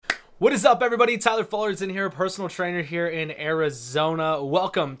What is up, everybody? Tyler Fullerton here, personal trainer here in Arizona.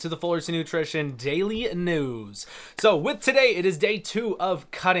 Welcome to the Fullerton Nutrition Daily News. So with today, it is day 2 of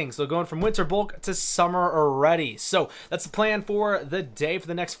cutting. So going from winter bulk to summer ready. So that's the plan for the day for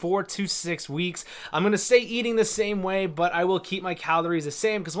the next 4 to 6 weeks. I'm going to stay eating the same way, but I will keep my calories the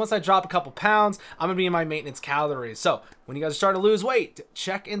same because once I drop a couple pounds, I'm going to be in my maintenance calories. So when you guys are starting to lose weight,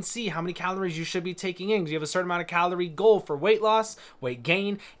 check and see how many calories you should be taking in. Do you have a certain amount of calorie goal for weight loss, weight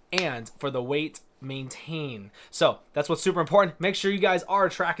gain, and for the weight maintain? So that's what's super important. Make sure you guys are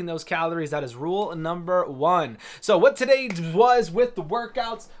tracking those calories. That is rule number 1. So what today was with the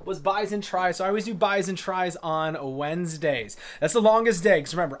workouts was buys and tries. So I always do buys and tries on Wednesdays. That's the longest day,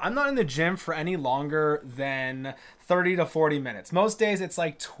 because remember, I'm not in the gym for any longer than 30 to 40 minutes. Most days it's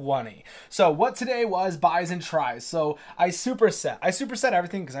like 20. So what today was buys and tries. So I superset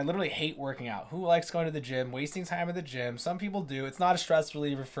everything because I literally hate working out. Who likes going to the gym, wasting time at the gym? Some people do. It's not a stress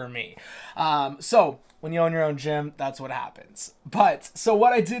reliever for me. So when you own your own gym, that's what happens. But so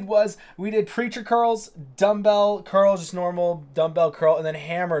what I did was we did preacher curls, dumbbell curls, just normal dumbbell curl, and then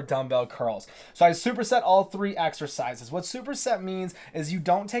hammer dumbbell curls. So I superset all 3 exercises. What superset means is you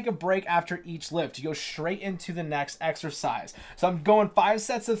don't take a break after each lift. You go straight into the next exercise. So I'm going 5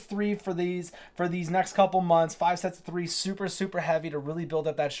 sets of 3 for these next couple months. 5 sets of 3, super heavy to really build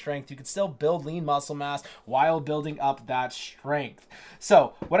up that strength. You can still build lean muscle mass while building up that strength.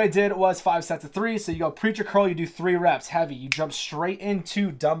 So what I did was 5 sets of 3. So you go preacher curl, you do 3 reps, heavy. You jump straight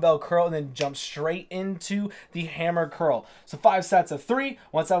into dumbbell curl and then jump straight into the hammer curl. So 5 sets of 3.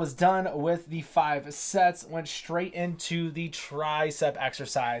 Once I was done with the 5 sets, went straight into the tricep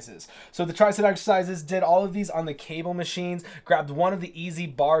exercises. So the tricep exercises, did all of these on the cable machines, grabbed one of the easy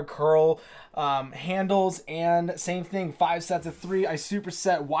bar curl handles, and same thing, 5 sets of 3. I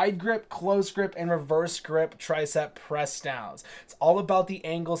superset wide grip, close grip, and reverse grip tricep press downs. It's all about the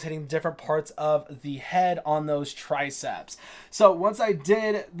angles, hitting different parts of the head on those triceps. So once I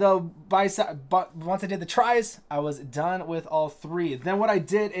did the tries, I was done with all 3. Then what I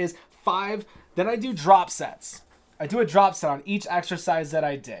did is 5, then I do drop sets. I do a drop set on each exercise that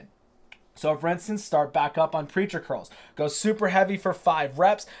I did. So for instance, start back up on preacher curls. Go super heavy for 5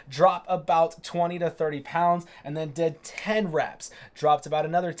 reps, drop about 20 to 30 pounds, and then did 10 reps. Dropped about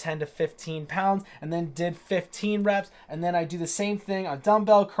another 10 to 15 pounds, and then did 15 reps. And then I do the same thing on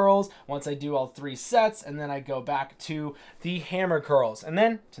dumbbell curls once I do all 3 sets, and then I go back to the hammer curls. And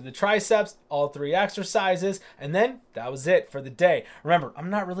then to the triceps, all 3 exercises, and then that was it for the day. Remember, I'm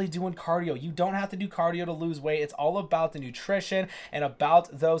not really doing cardio. You don't have to do cardio to lose weight. It's all about the nutrition and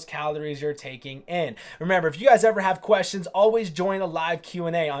about those calories you're taking in. Remember, if you guys ever have questions, always join a live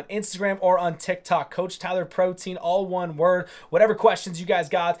Q&A on Instagram or on TikTok. Coach Tyler Protein, all one word. Whatever questions you guys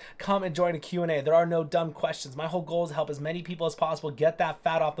got, come and join a Q&A. There are no dumb questions. My whole goal is to help as many people as possible get that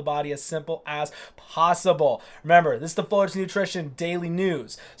fat off the body as simple as possible. Remember, this is the Fullerton Nutrition Daily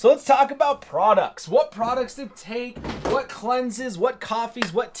News. So let's talk about products. What products to take, what cleanses, what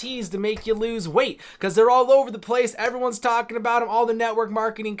coffees, what teas to make you lose weight, because they're all over the place. Everyone's talking about them. All the network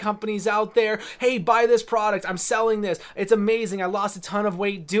marketing companies out there. Hey, buy this product. I'm selling this. It's amazing. I lost a ton of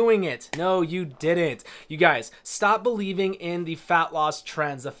weight doing it. No, you didn't. You guys, stop believing in the fat loss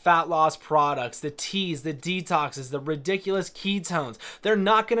trends, the fat loss products, the teas, the detoxes, the ridiculous ketones. They're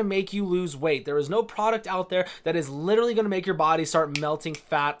not going to make you lose weight. There is no product out there that is literally going to make your body start melting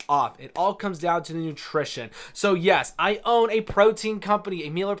fat off. It all comes down to the nutrition. So yes, I own a protein company, a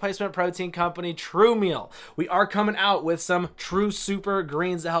meal replacement protein company, True Meal. We are coming out with some true super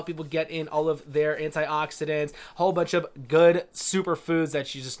greens to help people get in all of their antioxidants, a whole bunch of good superfoods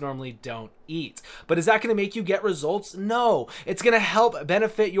that you just normally don't eat. But is that going to make you get results? No. It's going to help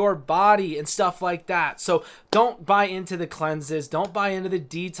benefit your body and stuff like that. So don't buy into the cleanses. Don't buy into the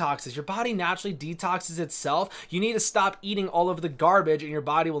detoxes. Your body naturally detoxes itself. You need to stop eating all of the garbage and your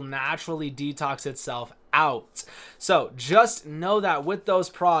body will naturally detox itself out. So just know that with those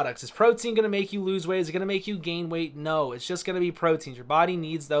products, is protein going to make you lose weight? Is it going to make you gain weight? No, it's just going to be proteins. Your body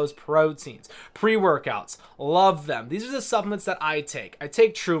needs those proteins. Pre-workouts, love them. These are the supplements that I take. I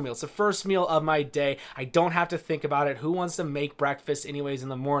take True Meal. It's the first meal of my day. I don't have to think about it. Who wants to make breakfast anyways in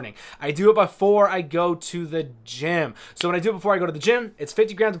the morning? I do it before I go to the gym. So when I do it before I go to the gym, it's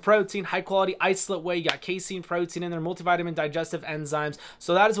 50 grams of protein, high quality isolate whey. You got casein protein in there, multivitamin, digestive enzymes.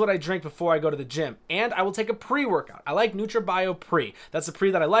 So that is what I drink before I go to the gym. And I will take a pre-workout. I like NutraBio Pre. That's the pre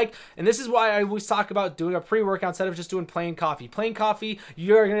that I like. And this is why I always talk about doing a pre-workout instead of just doing plain coffee. Plain coffee,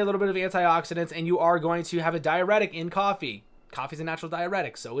 you're going to get a little bit of antioxidants and you are going to have a diuretic in coffee. Coffee's a natural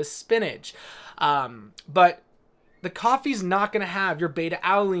diuretic, so is spinach. But the coffee's not going to have your beta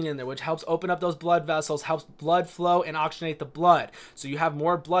alanine in there, which helps open up those blood vessels, helps blood flow and oxygenate the blood. So you have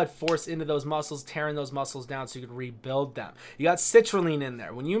more blood forced into those muscles, tearing those muscles down so you can rebuild them. You got citrulline in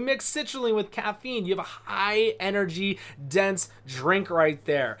there. When you mix citrulline with caffeine, you have a high energy, dense drink right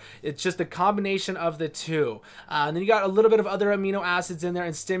there. It's just a combination of the two. And then you got a little bit of other amino acids in there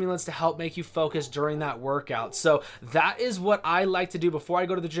and stimulants to help make you focus during that workout. So that is what I like to do before I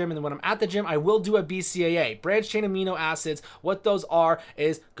go to the gym. And then when I'm at the gym, I will do a BCAA, branched chain amino acids. What those are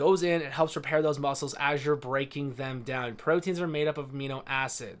is goes in, it helps repair those muscles as you're breaking them down. Proteins are made up of amino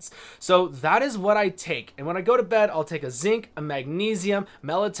acids. So that is what I take. And when I go to bed, I'll take a zinc, a magnesium,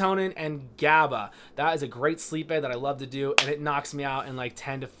 melatonin, and GABA. That is a great sleep aid that I love to do, and it knocks me out in like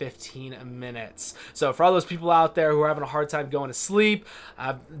 10 to 15 minutes. So for all those people out there who are having a hard time going to sleep,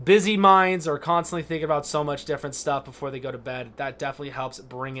 busy minds, or constantly thinking about so much different stuff before they go to bed, that definitely helps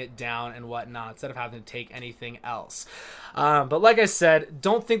bring it down and whatnot instead of having to take anything else. But like I said,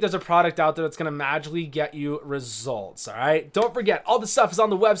 don't think there's a product out there that's going to magically get you results, all right? Don't forget, all the stuff is on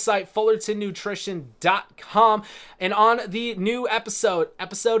the website, fullertonnutrition.com. And on the new episode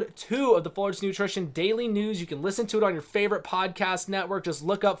 2 of the Fullerton Nutrition Daily News, you can listen to it on your favorite podcast network. Just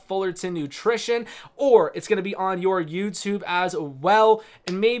look up Fullerton Nutrition, or it's going to be on your YouTube as well.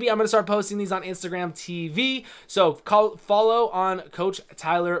 And maybe I'm going to start posting these on Instagram TV. So follow on Coach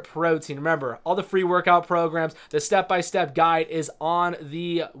Tyler Protein. Remember, all the free workout programs, the step-by-step guide is on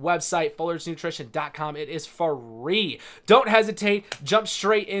the website, fullertonnutrition.com. It is free. Don't hesitate. Jump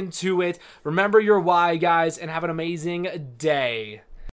straight into it. Remember your why, guys, and have an amazing day.